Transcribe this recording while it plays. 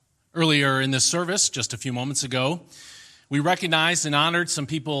Earlier in this service, just a few moments ago, we recognized and honored some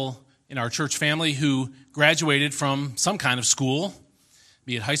people in our church family who graduated from some kind of school,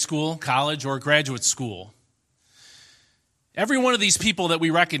 be it high school, college, or graduate school. Every one of these people that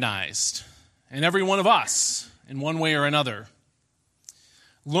we recognized, and every one of us, in one way or another,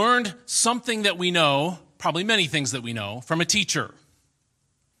 learned something that we know, probably many things that we know, from a teacher.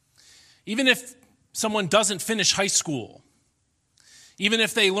 Even if someone doesn't finish high school, even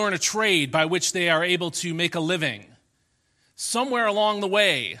if they learn a trade by which they are able to make a living, somewhere along the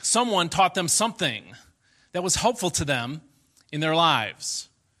way, someone taught them something that was helpful to them in their lives.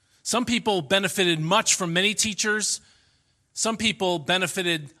 Some people benefited much from many teachers. Some people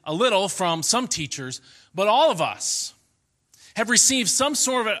benefited a little from some teachers. But all of us have received some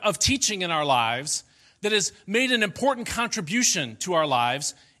sort of teaching in our lives that has made an important contribution to our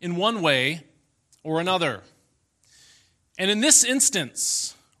lives in one way or another. And in this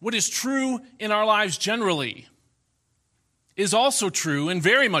instance, what is true in our lives generally is also true and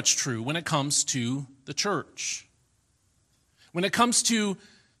very much true when it comes to the church. When it comes to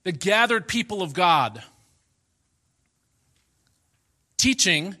the gathered people of God,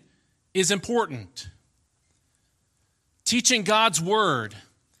 teaching is important. Teaching God's word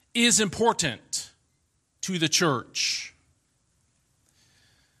is important to the church.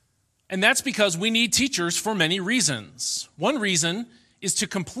 And that's because we need teachers for many reasons. One reason is to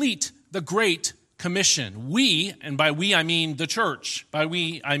complete the Great Commission. We, and by we I mean the church, by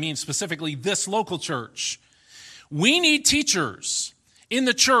we I mean specifically this local church. We need teachers in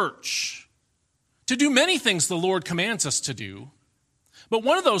the church to do many things the Lord commands us to do. But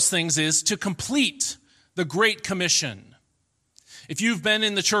one of those things is to complete the Great Commission. If you've been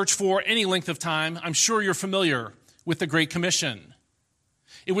in the church for any length of time, I'm sure you're familiar with the Great Commission.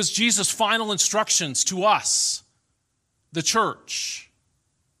 It was Jesus' final instructions to us, the church,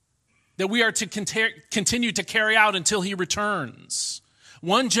 that we are to continue to carry out until he returns.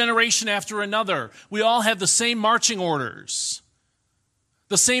 One generation after another, we all have the same marching orders,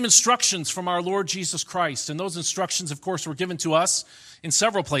 the same instructions from our Lord Jesus Christ. And those instructions, of course, were given to us in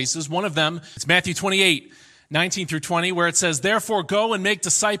several places. One of them is Matthew 28, 19 through 20, where it says, "Therefore go and make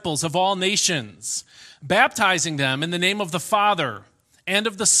disciples of all nations, baptizing them in the name of the Father, and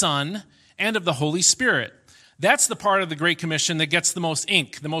of the Son, and of the Holy Spirit." That's the part of the Great Commission that gets the most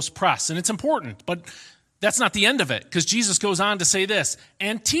ink, the most press, and it's important, but that's not the end of it, because Jesus goes on to say this,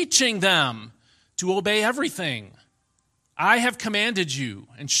 "And teaching them to obey everything I have commanded you,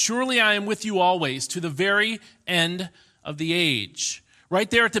 and surely I am with you always to the very end of the age." Right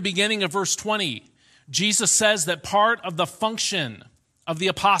there at the beginning of verse 20, Jesus says that part of the function of the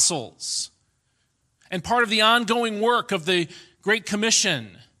apostles and part of the ongoing work of the Great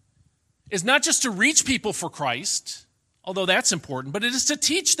Commission is not just to reach people for Christ, although that's important, but it is to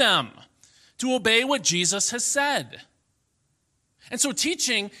teach them to obey what Jesus has said. And so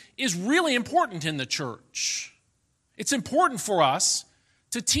teaching is really important in the church. It's important for us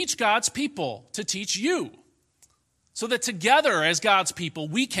to teach God's people, to teach you, so that together as God's people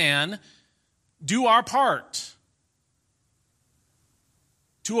we can do our part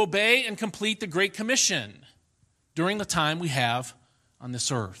to obey and complete the Great Commission during the time we have on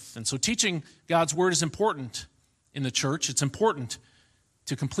this earth. And so teaching God's word is important in the church. It's important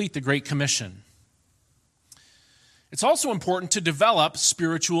to complete the Great Commission. It's also important to develop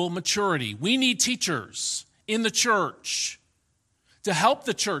spiritual maturity. We need teachers in the church to help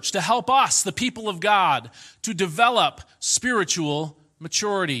the church, to help us, the people of God, to develop spiritual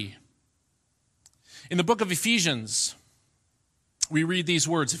maturity. In the book of Ephesians, we read these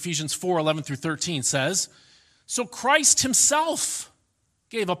words. Ephesians 4, 11 through 13 says, "So Christ himself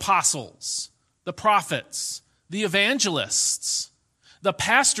gave apostles, the prophets, the evangelists, the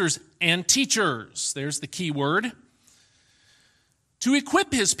pastors and teachers," there's the key word, "to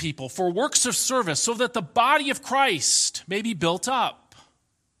equip his people for works of service so that the body of Christ may be built up,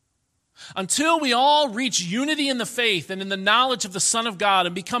 until we all reach unity in the faith and in the knowledge of the Son of God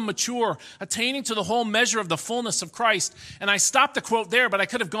and become mature, attaining to the whole measure of the fullness of Christ." And I stopped the quote there, but I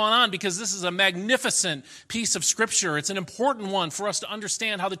could have gone on because this is a magnificent piece of Scripture. It's an important one for us to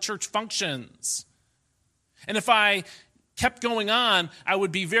understand how the church functions. And if I kept going on, I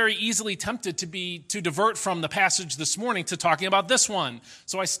would be very easily tempted to divert from the passage this morning to talking about this one.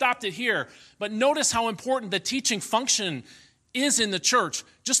 So I stopped it here. But notice how important the teaching function is in the church.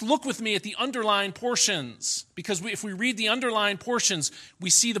 Just look with me at the underlined portions, because if we read the underlined portions, we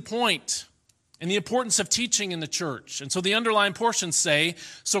see the point and the importance of teaching in the church. And so the underlined portions say,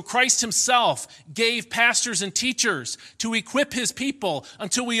 "So Christ himself gave pastors and teachers to equip his people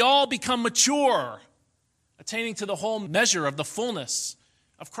until we all become mature, attaining to the whole measure of the fullness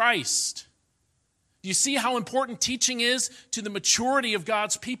of Christ? Do you see how important teaching is to the maturity of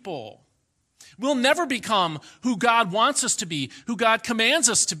God's people? We'll never become who God wants us to be, who God commands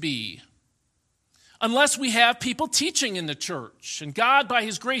us to be, unless we have people teaching in the church. And God, by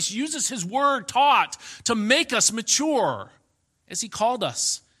his grace, uses his word taught to make us mature as he called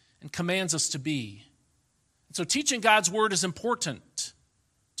us and commands us to be. And so teaching God's word is important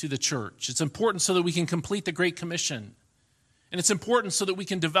to the church. It's important so that we can complete the Great Commission. And it's important so that we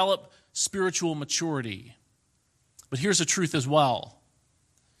can develop spiritual maturity. But here's the truth as well.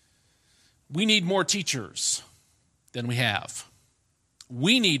 We need more teachers than we have.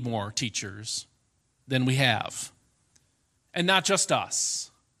 We need more teachers than we have. And not just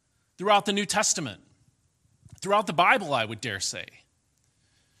us. Throughout the New Testament, throughout the Bible, I would dare say,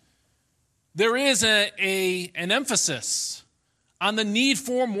 there is an emphasis on the need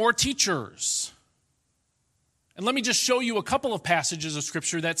for more teachers. And let me just show you a couple of passages of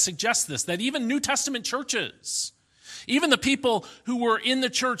Scripture that suggest this, that even New Testament churches, even the people who were in the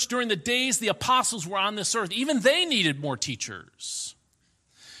church during the days the apostles were on this earth, even they needed more teachers.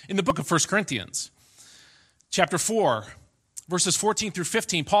 In the book of 1 Corinthians, chapter 4, verses 14 through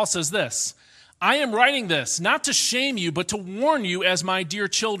 15, Paul says this, "I am writing this not to shame you, but to warn you as my dear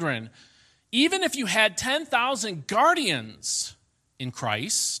children. Even if you had 10,000 guardians in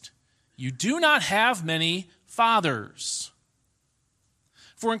Christ, you do not have many fathers.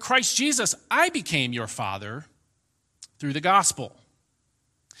 For in Christ Jesus, I became your father through the gospel.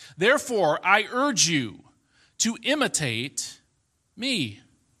 Therefore, I urge you to imitate me."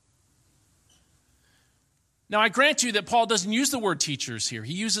 Now, I grant you that Paul doesn't use the word teachers here.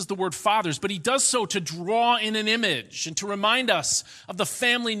 He uses the word fathers, but he does so to draw in an image and to remind us of the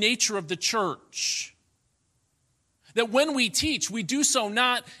family nature of the church. That when we teach, we do so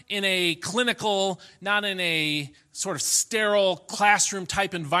not in a clinical, not in a sort of sterile classroom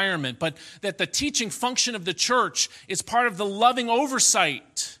type environment, but that the teaching function of the church is part of the loving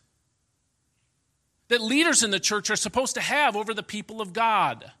oversight that leaders in the church are supposed to have over the people of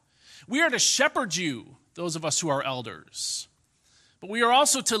God. We are to shepherd you, those of us who are elders. But we are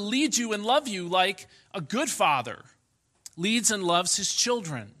also to lead you and love you like a good father leads and loves his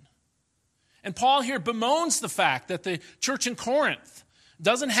children. And Paul here bemoans the fact that the church in Corinth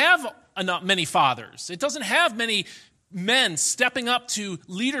doesn't have many fathers. It doesn't have many men stepping up to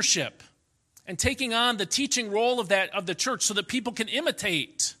leadership and taking on the teaching role of the church so that people can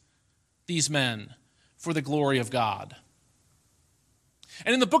imitate these men for the glory of God.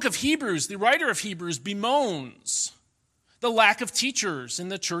 And in the book of Hebrews, the writer of Hebrews bemoans the lack of teachers in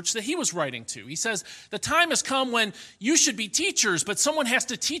the church that he was writing to. He says, the time has come when you should be teachers, but someone has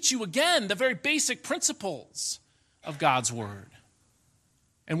to teach you again the very basic principles of God's word.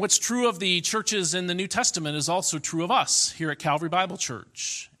 And what's true of the churches in the New Testament is also true of us here at Calvary Bible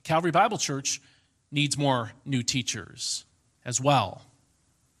Church. Calvary Bible Church needs more new teachers as well.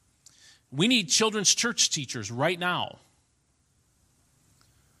 We need children's church teachers right now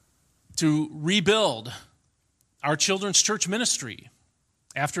to rebuild our children's church ministry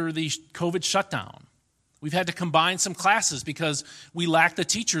after the COVID shutdown. We've had to combine some classes because we lack the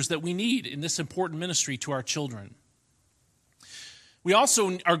teachers that we need in this important ministry to our children. We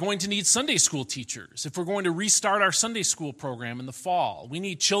also are going to need Sunday school teachers if we're going to restart our Sunday school program in the fall. We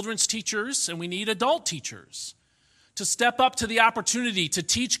need children's teachers and we need adult teachers to step up to the opportunity to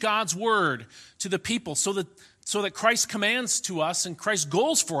teach God's word to the people so that Christ's commands to us and Christ's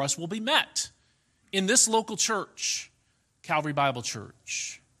goals for us will be met in this local church, Calvary Bible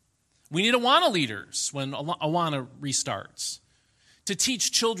Church. We need Awana leaders when Awana restarts to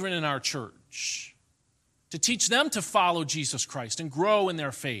teach children in our church, to teach them to follow Jesus Christ and grow in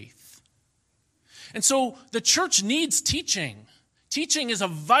their faith. And so the church needs teaching. Teaching is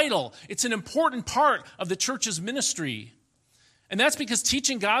it's an important part of the church's ministry. And that's because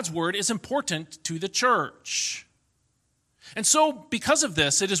teaching God's word is important to the church. And so, because of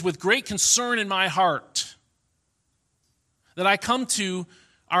this, it is with great concern in my heart that I come to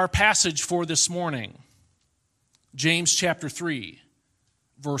our passage for this morning, James chapter 3,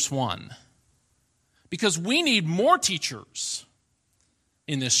 verse 1. Because we need more teachers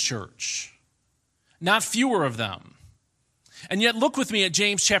in this church, not fewer of them. And yet, look with me at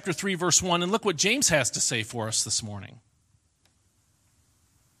James chapter 3, verse 1, and look what James has to say for us this morning.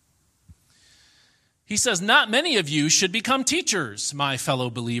 He says, "Not many of you should become teachers, my fellow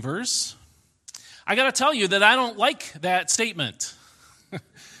believers." I got to tell you that I don't like that statement.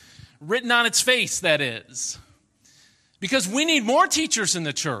 Written on its face, that is. Because we need more teachers in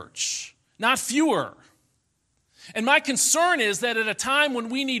the church, not fewer. And my concern is that at a time when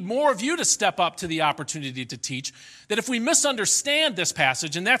we need more of you to step up to the opportunity to teach, that if we misunderstand this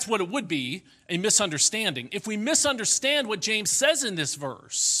passage, and that's what it would be, a misunderstanding, if we misunderstand what James says in this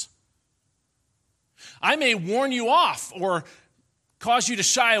verse, I may warn you off or cause you to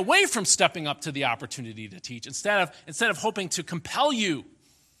shy away from stepping up to the opportunity to teach instead of hoping to compel you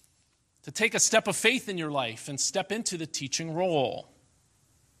to take a step of faith in your life and step into the teaching role.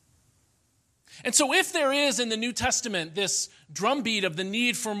 And so if there is in the New Testament this drumbeat of the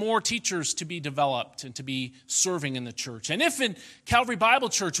need for more teachers to be developed and to be serving in the church, and if in Calvary Bible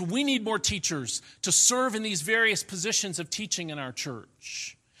Church we need more teachers to serve in these various positions of teaching in our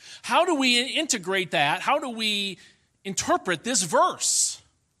church, how do we integrate that? How do we interpret this verse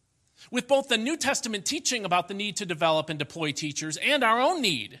with both the New Testament teaching about the need to develop and deploy teachers and our own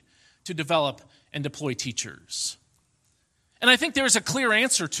need to develop and deploy teachers? And I think there's a clear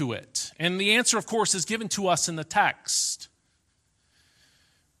answer to it. And the answer, of course, is given to us in the text.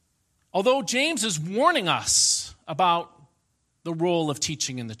 Although James is warning us about the role of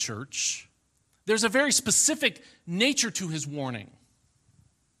teaching in the church, there's a very specific nature to his warning.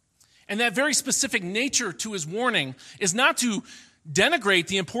 And that very specific nature to his warning is not to denigrate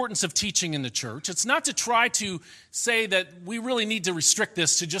the importance of teaching in the church. It's not to try to say that we really need to restrict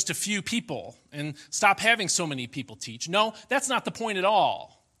this to just a few people and stop having so many people teach. No, that's not the point at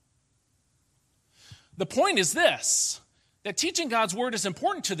all. The point is this, that teaching God's word is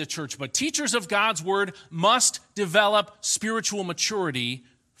important to the church, but teachers of God's word must develop spiritual maturity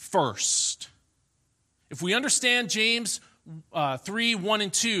first. If we understand James 3, 1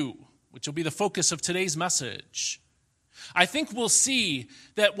 and 2, which will be the focus of today's message, I think we'll see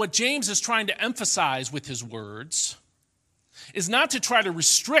that what James is trying to emphasize with his words is not to try to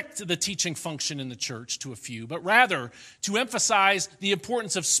restrict the teaching function in the church to a few, but rather to emphasize the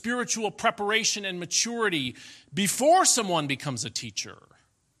importance of spiritual preparation and maturity before someone becomes a teacher,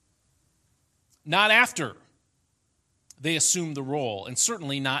 not after they assume the role, and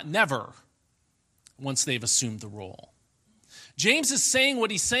certainly not never once they've assumed the role. James is saying what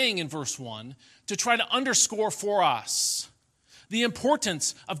he's saying in verse 1 to try to underscore for us the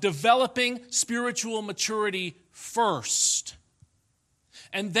importance of developing spiritual maturity first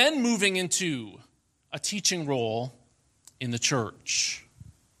and then moving into a teaching role in the church.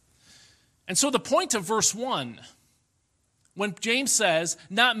 And so the point of verse 1, when James says,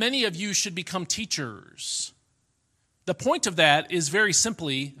 not many of you should become teachers, the point of that is very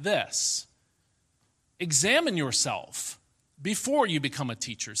simply this: examine yourself before you become a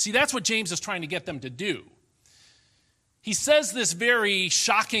teacher. See, that's what James is trying to get them to do. He says this very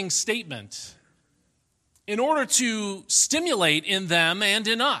shocking statement in order to stimulate in them and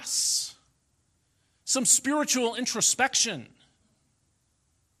in us some spiritual introspection.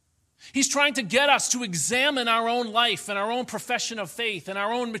 He's trying to get us to examine our own life and our own profession of faith and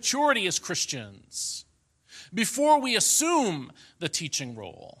our own maturity as Christians before we assume the teaching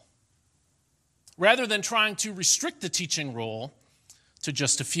role, rather than trying to restrict the teaching role to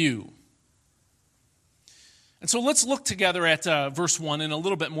just a few. And so let's look together at verse 1 in a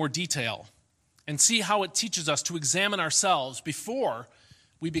little bit more detail and see how it teaches us to examine ourselves before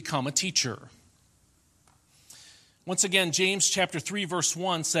we become a teacher. Once again, James chapter 3, verse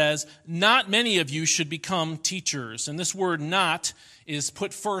 1 says, not many of you should become teachers. And this word not is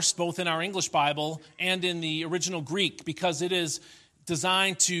put first both in our English Bible and in the original Greek because it is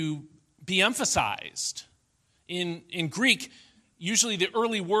designed to be emphasized. In Greek, usually the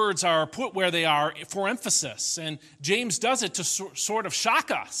early words are put where they are for emphasis, and James does it to sort of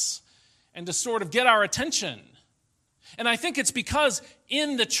shock us and to sort of get our attention. And I think it's because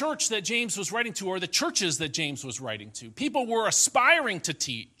in the church that James was writing to, or the churches that James was writing to, people were aspiring to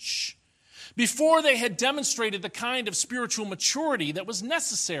teach before they had demonstrated the kind of spiritual maturity that was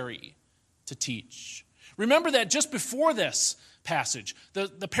necessary to teach. Remember that just before this passage,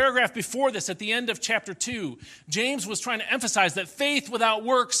 the paragraph before this at the end of chapter 2, James was trying to emphasize that faith without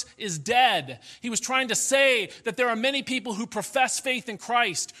works is dead. He was trying to say that there are many people who profess faith in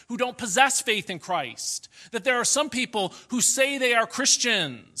Christ who don't possess faith in Christ. That there are some people who say they are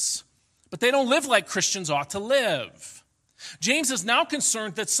Christians, but they don't live like Christians ought to live. James is now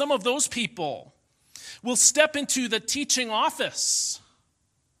concerned that some of those people will step into the teaching office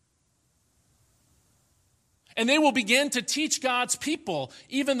and they will begin to teach God's people,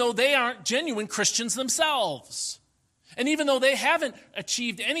 even though they aren't genuine Christians themselves. And even though they haven't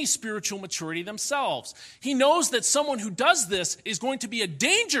achieved any spiritual maturity themselves. He knows that someone who does this is going to be a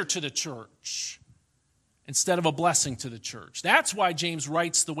danger to the church instead of a blessing to the church. That's why James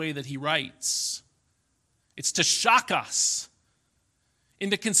writes the way that he writes. It's to shock us.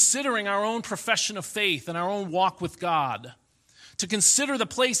 into considering our own profession of faith and our own walk with God, to consider the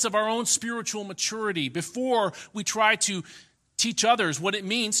place of our own spiritual maturity before we try to teach others what it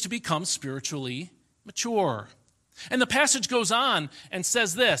means to become spiritually mature. And the passage goes on and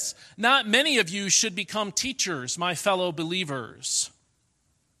says this, "Not many of you should become teachers, my fellow believers,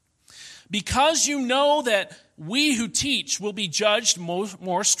 because you know that we who teach will be judged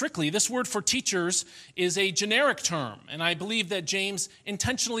more strictly." This word for teachers is a generic term, and I believe that James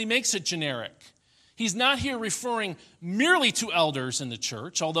intentionally makes it generic. He's not here referring merely to elders in the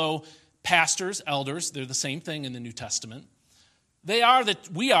church, although pastors, elders, they're the same thing in the New Testament. We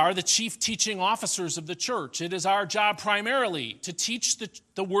are the chief teaching officers of the church. It is our job primarily to teach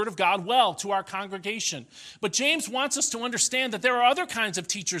the Word of God well to our congregation. But James wants us to understand that there are other kinds of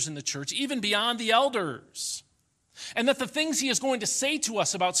teachers in the church, even beyond the elders, and that the things he is going to say to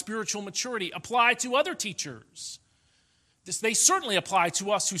us about spiritual maturity apply to other teachers. They certainly apply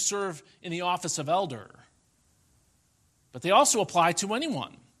to us who serve in the office of elder, but they also apply to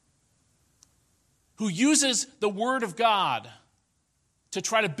anyone who uses the Word of God to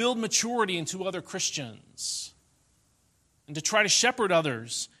try to build maturity into other Christians and to try to shepherd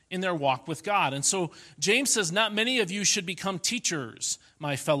others in their walk with God. And so James says, "Not many of you should become teachers,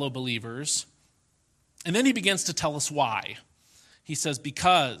 my fellow believers." And then he begins to tell us why. He says,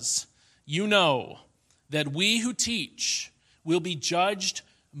 "Because you know that we who teach will be judged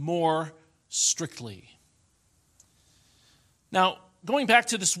more strictly." Now, going back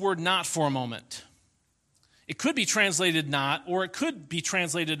to this word "not" for a moment, it could be translated "not," or it could be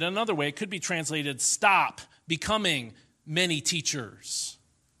translated another way. It could be translated "stop becoming many teachers."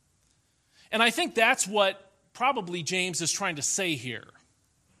 And I think that's what probably James is trying to say here.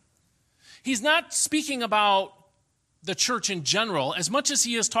 He's not speaking about the church in general as much as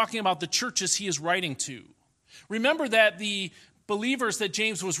he is talking about the churches he is writing to. Remember that the believers that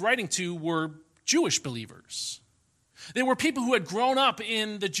James was writing to were Jewish believers. They were people who had grown up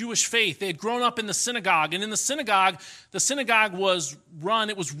in the Jewish faith. They had grown up in the synagogue. And in the synagogue was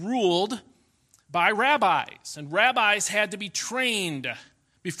ruled by rabbis. And rabbis had to be trained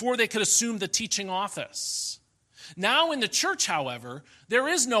before they could assume the teaching office. Now in the church, however, there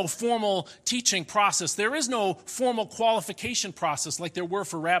is no formal teaching process. There is no formal qualification process like there were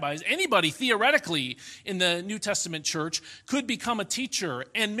for rabbis. Anybody, theoretically, in the New Testament church could become a teacher.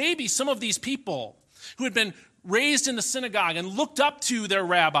 And maybe some of these people who had been raised in the synagogue and looked up to their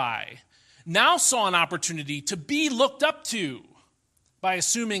rabbi now saw an opportunity to be looked up to by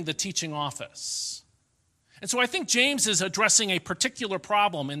assuming the teaching office. And so I think James is addressing a particular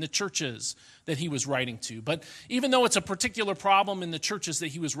problem in the churches that he was writing to. But even though it's a particular problem in the churches that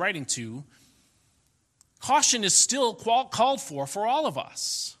he was writing to, caution is still called for all of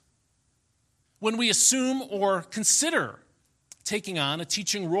us when we assume or consider taking on a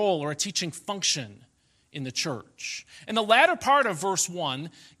teaching role or a teaching function in the church. And the latter part of verse 1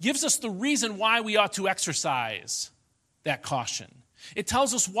 gives us the reason why we ought to exercise that caution. It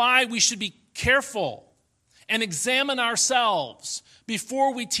tells us why we should be careful and examine ourselves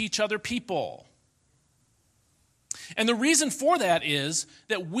before we teach other people. And the reason for that is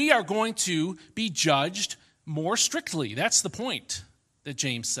that we are going to be judged more strictly. That's the point that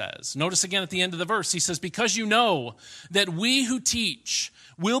James says. Notice again at the end of the verse, he says, "Because you know that we who teach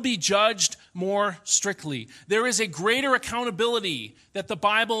will be judged more strictly." There is a greater accountability that the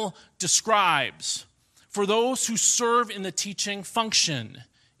Bible describes for those who serve in the teaching function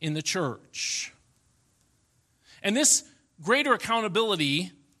in the church. And this greater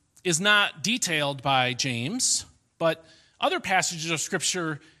accountability is not detailed by James, but other passages of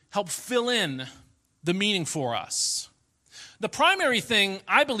Scripture help fill in the meaning for us. The primary thing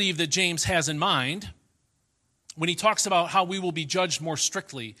I believe that James has in mind when he talks about how we will be judged more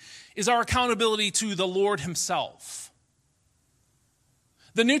strictly is our accountability to the Lord himself.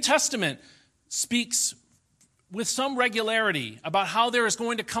 The New Testament speaks with some regularity about how there is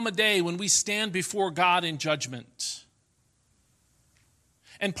going to come a day when we stand before God in judgment.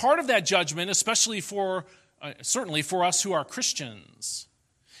 And part of that judgment, especially certainly for us who are Christians,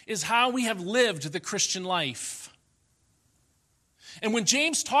 is how we have lived the Christian life. And when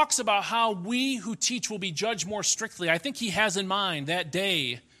James talks about how we who teach will be judged more strictly, I think he has in mind that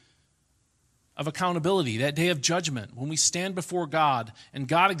day of accountability, that day of judgment, when we stand before God and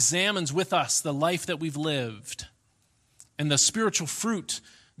God examines with us the life that we've lived and the spiritual fruit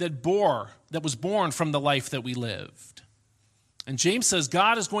that was born from the life that we lived. And James says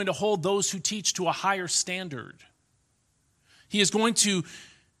God is going to hold those who teach to a higher standard. He is going to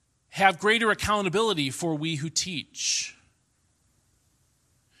have greater accountability for we who teach.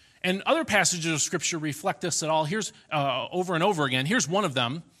 And other passages of Scripture reflect this at all. Here's over and over again. Here's one of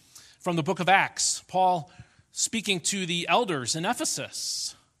them from the book of Acts. Paul, speaking to the elders in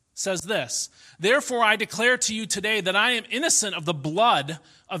Ephesus, says this, "Therefore I declare to you today that I am innocent of the blood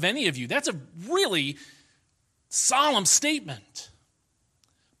of any of you." That's a really solemn statement.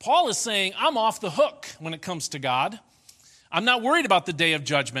 Paul is saying, I'm off the hook when it comes to God. I'm not worried about the day of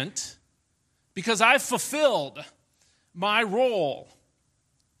judgment because I've fulfilled my role.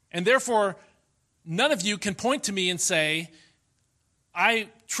 And therefore, none of you can point to me and say, I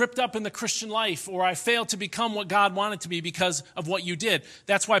tripped up in the Christian life or I failed to become what God wanted to be because of what you did.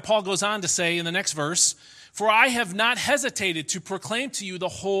 That's why Paul goes on to say in the next verse, "For I have not hesitated to proclaim to you the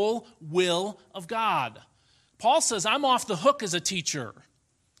whole will of God." Paul says, I'm off the hook as a teacher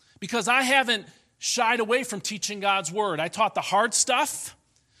because I haven't shied away from teaching God's word. I taught the hard stuff.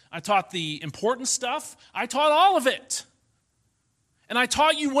 I taught the important stuff. I taught all of it. And I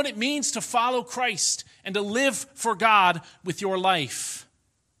taught you what it means to follow Christ and to live for God with your life.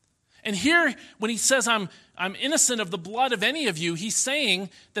 And here, when he says, I'm innocent of the blood of any of you, he's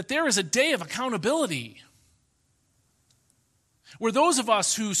saying that there is a day of accountability where those of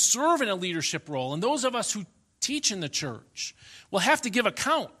us who serve in a leadership role and those of us who teach in the church will have to give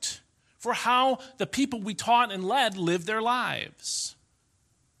account for how the people we taught and led live their lives.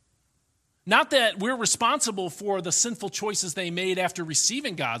 Not that we're responsible for the sinful choices they made after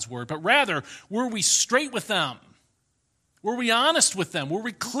receiving God's word, but rather, were we straight with them? Were we honest with them? Were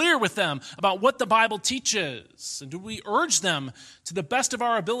we clear with them about what the Bible teaches? And do we urge them to the best of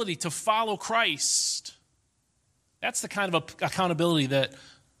our ability to follow Christ? That's the kind of accountability that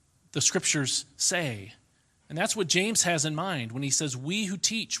the Scriptures say. And that's what James has in mind when he says, we who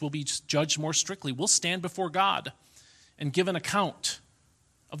teach will be judged more strictly. We'll stand before God and give an account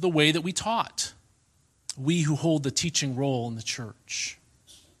of the way that we taught. We who hold the teaching role in the church.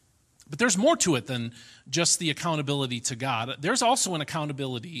 But there's more to it than just the accountability to God. There's also an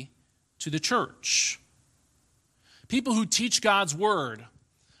accountability to the church. People who teach God's word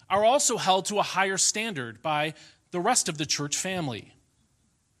are also held to a higher standard by the rest of the church family.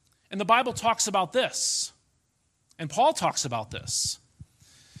 And the Bible talks about this. And Paul talks about this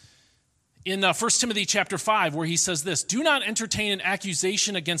in 1 Timothy chapter 5, where he says this, "Do not entertain an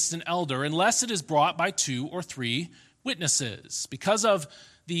accusation against an elder unless it is brought by 2 or 3 witnesses." Because of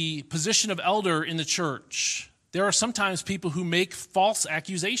the position of elder in the church, there are sometimes people who make false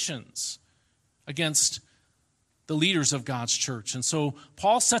accusations against the leaders of God's church. And so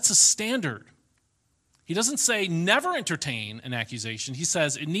Paul sets a standard. He doesn't say never entertain an accusation. He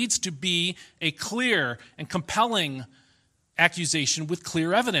says it needs to be a clear and compelling accusation with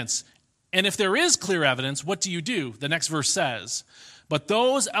clear evidence. And if there is clear evidence, what do? The next verse says, "But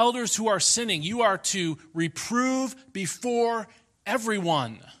those elders who are sinning, you are to reprove before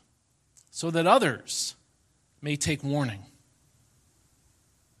everyone, so that others may take warning."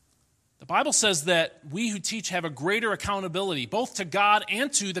 The Bible says that we who teach have a greater accountability, both to God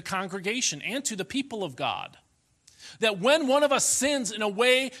and to the congregation and to the people of God. That when one of us sins in a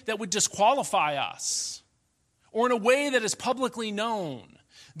way that would disqualify us, or in a way that is publicly known,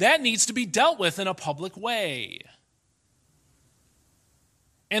 that needs to be dealt with in a public way.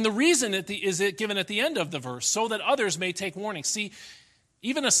 And the reason is given at the end of the verse, so that others may take warning. See,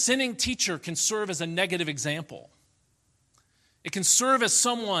 even a sinning teacher can serve as a negative example. It can serve as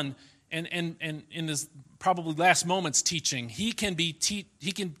someone, and in his probably last moments teaching, he can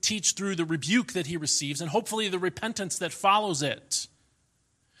teach through the rebuke that he receives and hopefully the repentance that follows it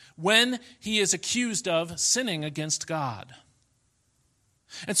when he is accused of sinning against God.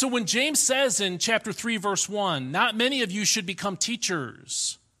 And so when James says in chapter 3, verse 1, "Not many of you should become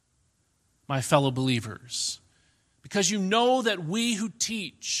teachers, my fellow believers, because you know that we who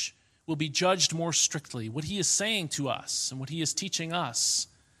teach will be judged more strictly," what he is saying to us and what he is teaching us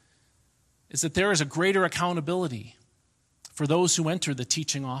is that there is a greater accountability for those who enter the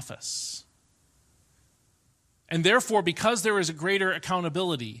teaching office. And therefore, because there is a greater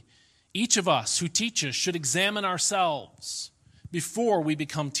accountability, each of us who teaches should examine ourselves before we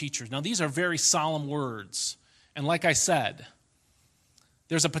become teachers. Now, these are very solemn words. And like I said,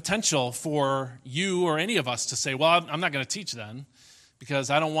 there's a potential for you or any of us to say, well, I'm not going to teach then because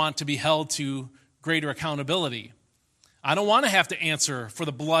I don't want to be held to greater accountability. I don't want to have to answer for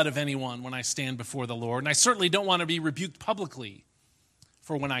the blood of anyone when I stand before the Lord, and I certainly don't want to be rebuked publicly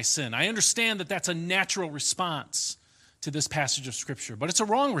for when I sin. I understand that that's a natural response to this passage of Scripture, but it's a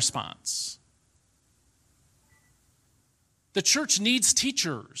wrong response. The church needs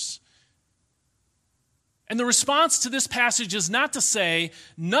teachers. And the response to this passage is not to say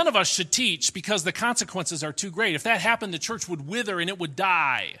none of us should teach because the consequences are too great. If that happened, the church would wither and it would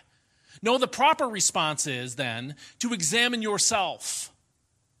die. No, the proper response is then to examine yourself,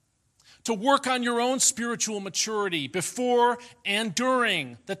 to work on your own spiritual maturity before and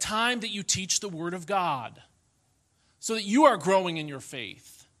during the time that you teach the Word of God, so that you are growing in your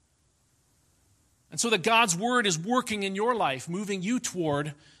faith, and so that God's Word is working in your life, moving you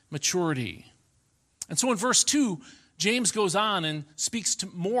toward maturity. And so in verse 2, James goes on and speaks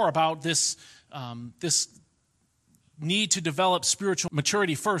more about this need to develop spiritual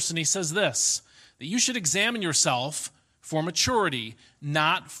maturity first. And he says this, that you should examine yourself for maturity,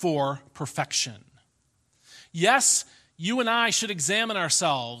 not for perfection. Yes, you and I should examine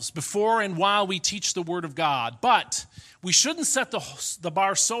ourselves before and while we teach the Word of God, but we shouldn't set the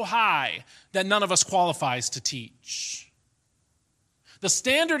bar so high that none of us qualifies to teach. The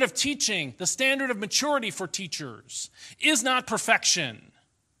standard of teaching, the standard of maturity for teachers is not perfection,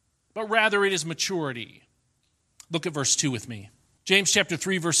 but rather it is maturity. Look at verse 2 with me. James chapter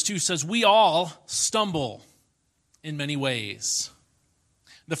 3, verse 2 says, we all stumble in many ways.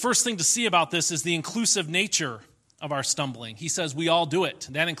 The first thing to see about this is the inclusive nature of our stumbling. He says we all do it.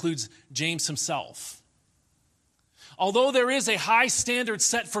 That includes James himself. Although there is a high standard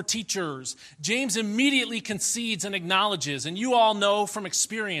set for teachers, James immediately concedes and acknowledges, and you all know from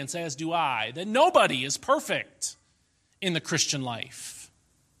experience, as do I, that nobody is perfect in the Christian life.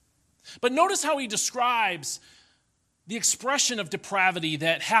 But notice how he describes the expression of depravity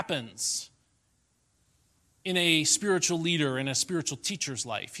that happens in a spiritual leader, in a spiritual teacher's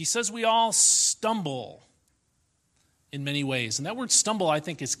life. He says we all stumble in many ways. And that word stumble, I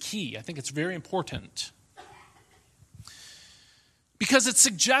think, is key. I think it's very important, because it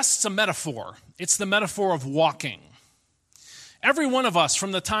suggests a metaphor. It's the metaphor of walking. Every one of us,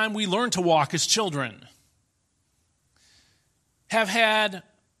 from the time we learn to walk as children, have had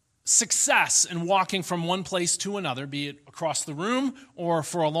success in walking from one place to another, be it across the room or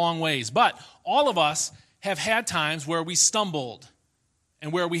for a long ways. But all of us have had times where we stumbled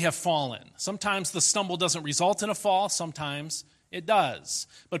and where we have fallen. Sometimes the stumble doesn't result in a fall, sometimes it does.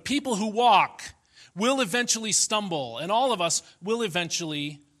 But people who walk will eventually stumble, and all of us will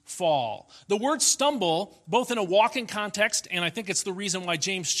eventually fall. The word stumble, both in a walking context, and I think it's the reason why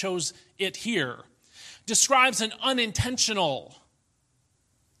James chose it here, describes an unintentional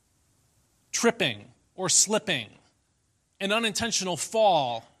tripping or slipping, an unintentional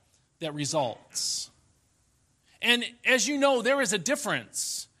fall that results. And as you know, there is a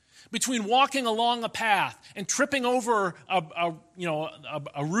difference between walking along a path and tripping over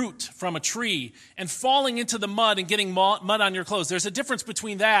a root from a tree and falling into the mud and getting mud on your clothes. There's a difference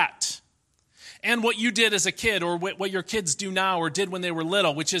between that and what you did as a kid, or what your kids do now or did when they were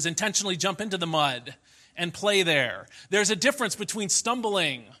little, which is intentionally jump into the mud and play there. There's a difference between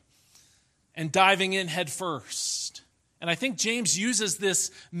stumbling and diving in head first. And I think James uses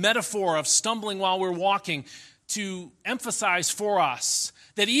this metaphor of stumbling while we're walking to emphasize for us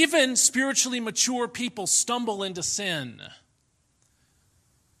that even spiritually mature people stumble into sin.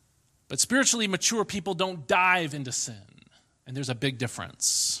 But spiritually mature people don't dive into sin. And there's a big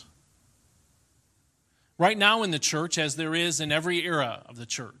difference. Right now in the church, as there is in every era of the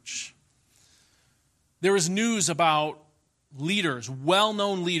church, there is news about leaders,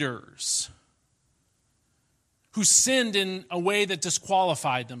 well-known leaders, who sinned in a way that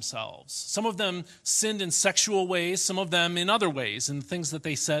disqualified themselves. Some of them sinned in sexual ways, some of them in other ways, in things that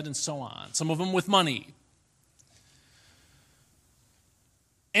they said and so on. Some of them with money.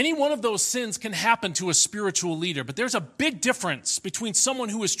 Any one of those sins can happen to a spiritual leader, but there's a big difference between someone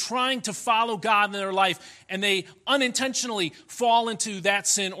who is trying to follow God in their life and they unintentionally fall into that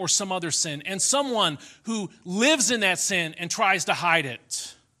sin or some other sin, and someone who lives in that sin and tries to hide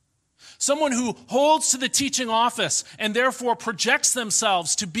it. Someone who holds to the teaching office and therefore projects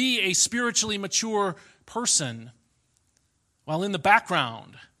themselves to be a spiritually mature person, while in the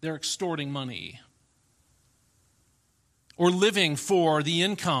background they're extorting money or living for the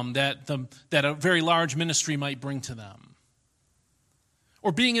income that a very large ministry might bring to them,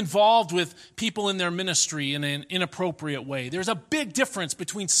 or being involved with people in their ministry in an inappropriate way. There's a big difference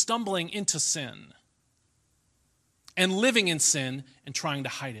between stumbling into sin and living in sin and trying to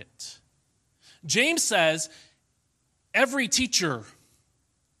hide it. James says, every teacher,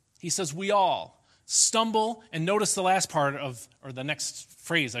 he says, we all stumble, and notice the last part of, or the next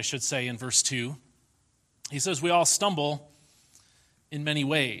phrase, I should say, in verse 2. He says, we all stumble in many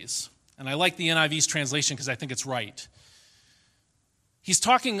ways. And I like the NIV's translation because I think it's right. He's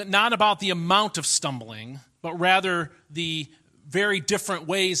talking not about the amount of stumbling, but rather the very different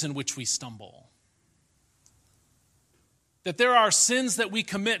ways in which we stumble. That there are sins that we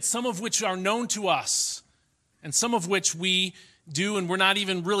commit, some of which are known to us, and some of which we do, and we're not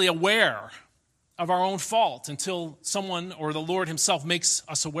even really aware of our own fault until someone or the Lord himself makes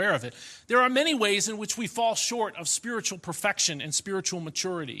us aware of it. There are many ways in which we fall short of spiritual perfection and spiritual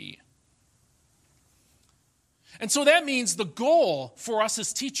maturity. And so that means the goal for us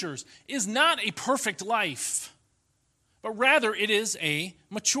as teachers is not a perfect life, but rather it is a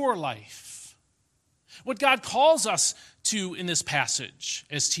mature life. What God calls us to in this passage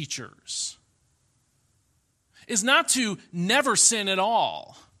as teachers is not to never sin at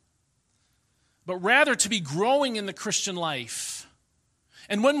all, but rather to be growing in the Christian life.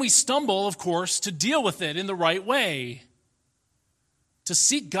 And when we stumble, of course, to deal with it in the right way, to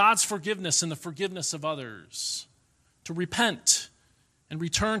seek God's forgiveness and the forgiveness of others, to repent and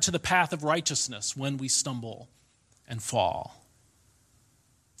return to the path of righteousness when we stumble and fall.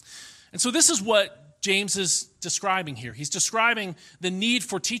 And so this is what James is describing here. He's describing the need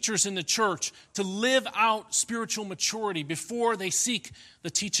for teachers in the church to live out spiritual maturity before they seek the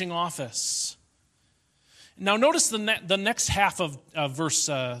teaching office. Now notice the next half of verse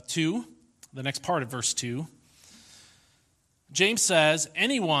 2, the next part of verse 2. James says,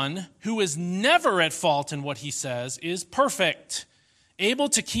 anyone who is never at fault in what he says is perfect, able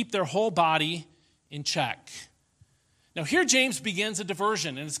to keep their whole body in check. Now here James begins a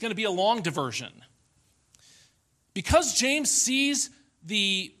diversion, and it's going to be a long diversion. Because James sees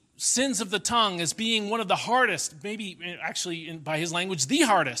the sins of the tongue as being one of the hardest, maybe actually by his language, the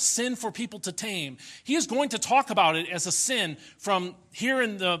hardest sin for people to tame, he is going to talk about it as a sin from here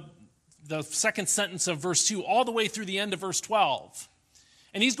in the second sentence of verse 2 all the way through the end of verse 12.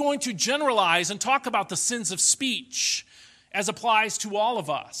 And he's going to generalize and talk about the sins of speech as applies to all of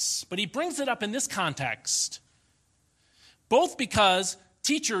us. But he brings it up in this context, both because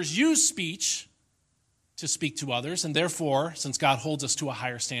teachers use speech to speak to others, and therefore, since God holds us to a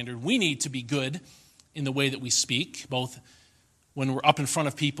higher standard, we need to be good in the way that we speak, both when we're up in front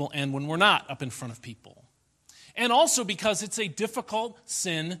of people and when we're not up in front of people. And also because it's a difficult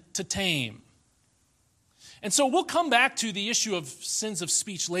sin to tame. And so we'll come back to the issue of sins of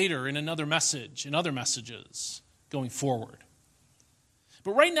speech later in another message, in other messages going forward.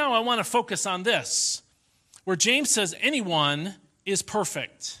 But right now I want to focus on this, where James says anyone is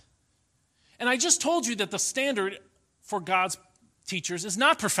perfect. And I just told you that the standard for God's teachers is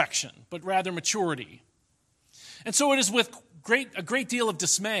not perfection, but rather maturity. And so it is with a great deal of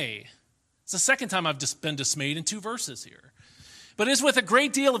dismay. It's the second time I've just been dismayed in 2 verses here. But it is with a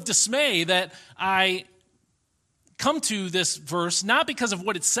great deal of dismay that I come to this verse, not because of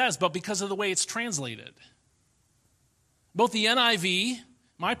what it says, but because of the way it's translated. Both the NIV,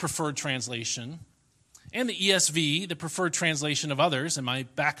 my preferred translation, and the ESV, the preferred translation of others, and my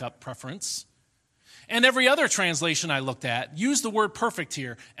backup preference, and every other translation I looked at used the word perfect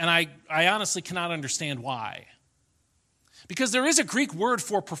here, and I honestly cannot understand why. Because there is a Greek word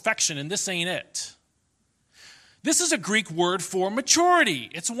for perfection, and this ain't it. This is a Greek word for maturity.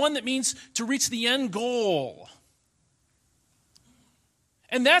 It's one that means to reach the end goal.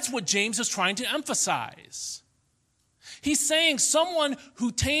 And that's what James is trying to emphasize. He's saying someone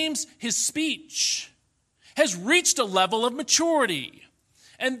who tames his speech has reached a level of maturity.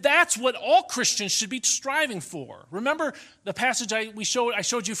 And that's what all Christians should be striving for. Remember the passage I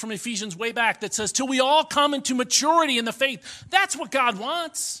showed you from Ephesians way back that says, till we all come into maturity in the faith. That's what God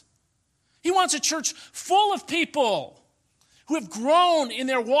wants. He wants a church full of people who have grown in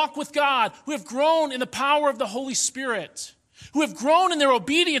their walk with God, who have grown in the power of the Holy Spirit, who have grown in their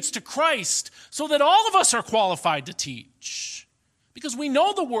obedience to Christ, so that all of us are qualified to teach. Because we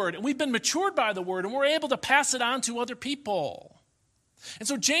know the Word, and we've been matured by the Word, and we're able to pass it on to other people. And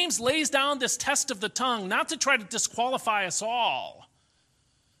so James lays down this test of the tongue, not to try to disqualify us all,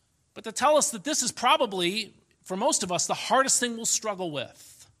 but to tell us that this is probably, for most of us, the hardest thing we'll struggle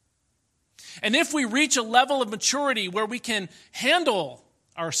with. And if we reach a level of maturity where we can handle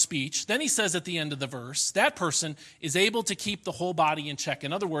our speech, then he says at the end of the verse, that person is able to keep the whole body in check.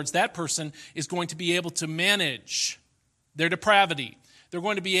 In other words, that person is going to be able to manage their depravity. They're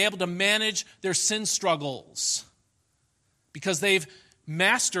going to be able to manage their sin struggles because they've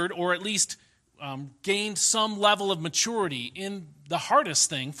mastered or at least gained some level of maturity in the hardest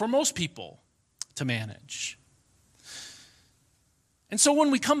thing for most people to manage. And so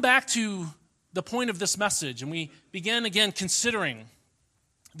when we come back to the point of this message and we begin again considering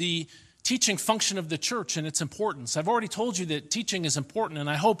the teaching function of the church and its importance, I've already told you that teaching is important, and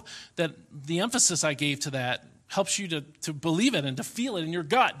I hope that the emphasis I gave to that helps you to believe it and to feel it in your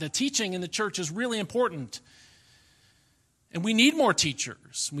gut. The teaching in the church is really important. And we need more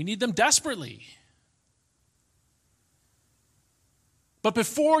teachers. We need them desperately. But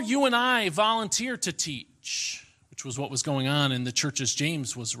before you and I volunteer to teach, which which was what was going on in the churches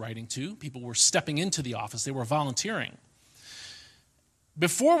James was writing to. People were stepping into the office. They were volunteering.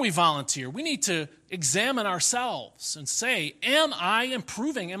 Before we volunteer, we need to examine ourselves and say, am I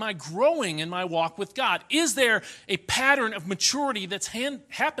improving? Am I growing in my walk with God? Is there a pattern of maturity that's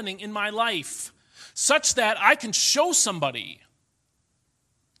happening in my life such that I can show somebody,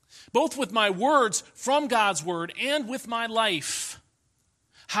 both with my words from God's word and with my life,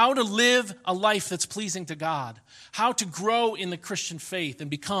 how to live a life that's pleasing to God, how to grow in the Christian faith and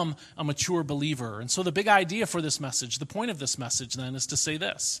become a mature believer. And so the big idea for this message, the point of this message then, is to say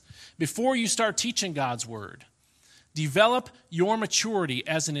this: before you start teaching God's word, develop your maturity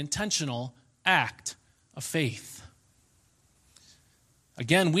as an intentional act of faith.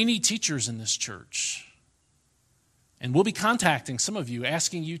 Again, we need teachers in this church. And we'll be contacting some of you,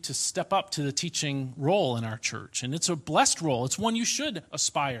 asking you to step up to the teaching role in our church. And it's a blessed role. It's one you should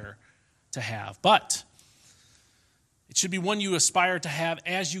aspire to have. But it should be one you aspire to have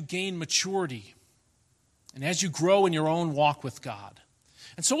as you gain maturity and as you grow in your own walk with God.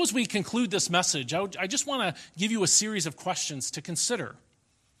 And so as we conclude this message, I just want to give you a series of questions to consider,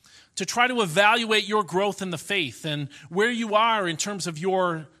 to try to evaluate your growth in the faith and where you are in terms of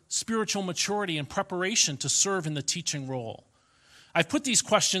your spiritual maturity and preparation to serve in the teaching role. I've put these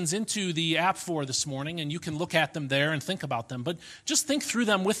questions into the app for this morning, and you can look at them there and think about them, but just think through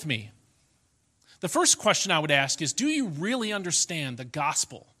them with me. The first question I would ask is, do you really understand the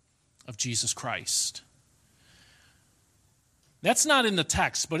gospel of Jesus Christ? That's not in the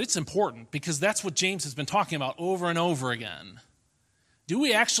text, but it's important because that's what James has been talking about over and over again. Do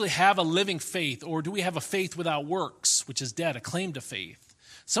we actually have a living faith, or do we have a faith without works, which is dead, a claim to faith?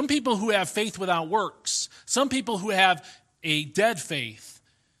 Some people who have faith without works, some people who have a dead faith,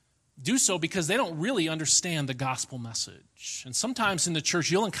 do so because they don't really understand the gospel message. And sometimes in the church,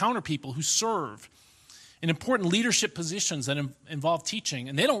 you'll encounter people who serve in important leadership positions that involve teaching,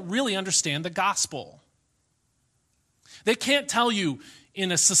 and they don't really understand the gospel. They can't tell you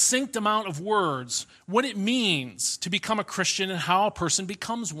in a succinct amount of words what it means to become a Christian and how a person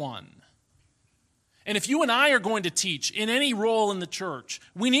becomes one. And if you and I are going to teach in any role in the church,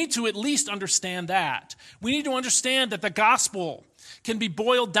 we need to at least understand that. We need to understand that the gospel can be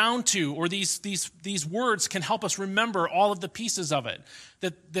boiled down to, or these words can help us remember all of the pieces of it.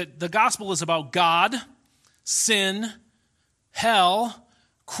 That the gospel is about God, sin, hell,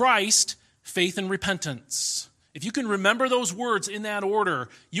 Christ, faith, and repentance. If you can remember those words in that order,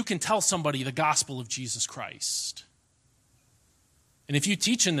 you can tell somebody the gospel of Jesus Christ. And if you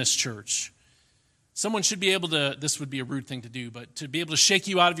teach in this church, someone should be able to, this would be a rude thing to do, but to be able to shake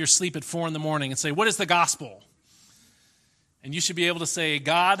you out of your sleep at 4 a.m. and say, what is the gospel? And you should be able to say,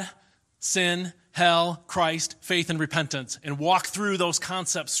 God, sin, hell, Christ, faith, and repentance, and walk through those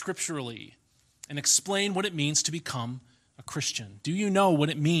concepts scripturally and explain what it means to become a Christian. Do you know what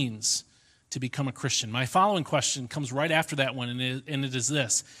it means to become a Christian? My following question comes right after that one, and it is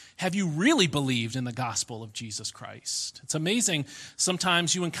this: have you really believed in the gospel of Jesus Christ? It's amazing.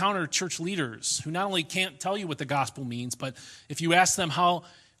 Sometimes you encounter church leaders who not only can't tell you what the gospel means, but if you ask them how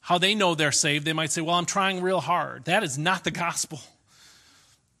they know they're saved, they might say, well, I'm trying real hard. That is not the gospel.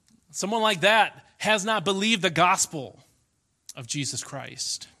 Someone like that has not believed the gospel of Jesus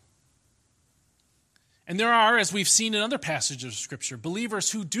Christ. And there are, as we've seen in other passages of Scripture,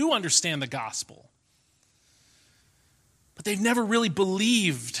 believers who do understand the gospel, but they've never really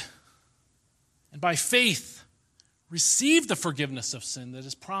believed, and by faith received the forgiveness of sin that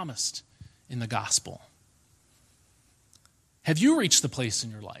is promised in the gospel. Have you reached the place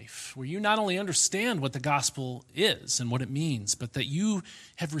in your life where you not only understand what the gospel is and what it means, but that you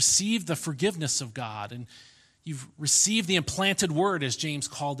have received the forgiveness of God and you've received the implanted word, as James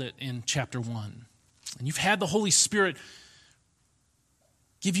called it in chapter 1? And you've had the Holy Spirit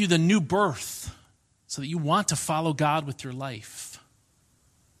give you the new birth so that you want to follow God with your life.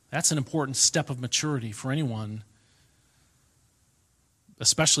 That's an important step of maturity for anyone,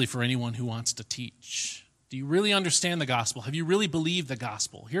 especially for anyone who wants to teach. Do you really understand the gospel? Have you really believed the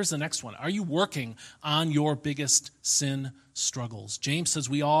gospel? Here's the next one. Are you working on your biggest sin struggles? James says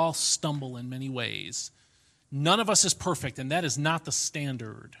we all stumble in many ways. None of us is perfect, and that is not the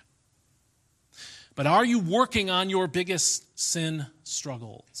standard. But are you working on your biggest sin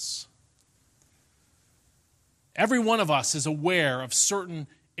struggles? Every one of us is aware of certain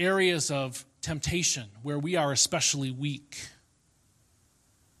areas of temptation where we are especially weak.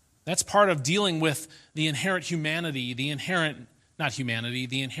 That's part of dealing with the inherent humanity, the inherent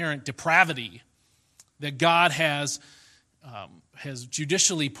depravity that God has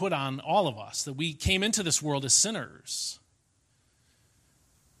judicially put on all of us, that we came into this world as sinners.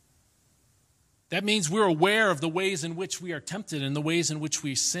 That means we're aware of the ways in which we are tempted and the ways in which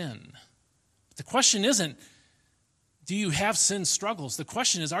we sin. But the question isn't, do you have sin struggles? The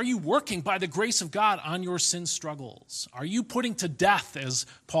question is, are you working by the grace of God on your sin struggles? Are you putting to death, as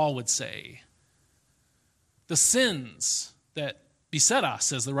Paul would say, the sins that beset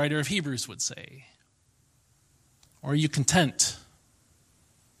us, as the writer of Hebrews would say? Or are you content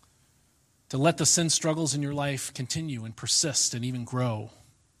to let the sin struggles in your life continue and persist and even grow?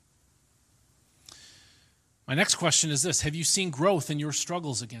 My next question is this: have you seen growth in your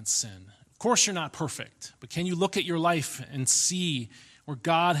struggles against sin? Of course you're not perfect, but can you look at your life and see where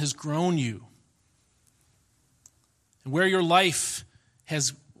God has grown you and where your life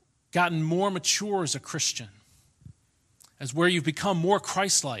has gotten more mature as a Christian, as where you've become more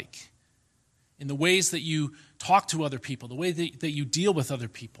Christ-like in the ways that you talk to other people, the way that you deal with other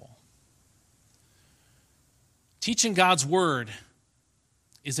people? Teaching God's word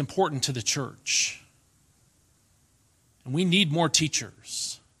is important to the church. And we need more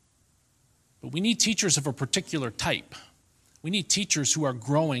teachers. But we need teachers of a particular type. We need teachers who are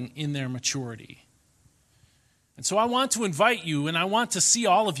growing in their maturity. And so I want to invite you, and I want to see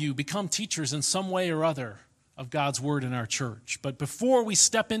all of you become teachers in some way or other of God's word in our church. But before we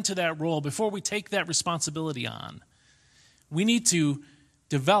step into that role, before we take that responsibility on, we need to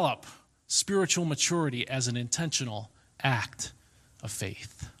develop spiritual maturity as an intentional act of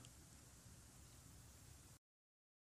faith.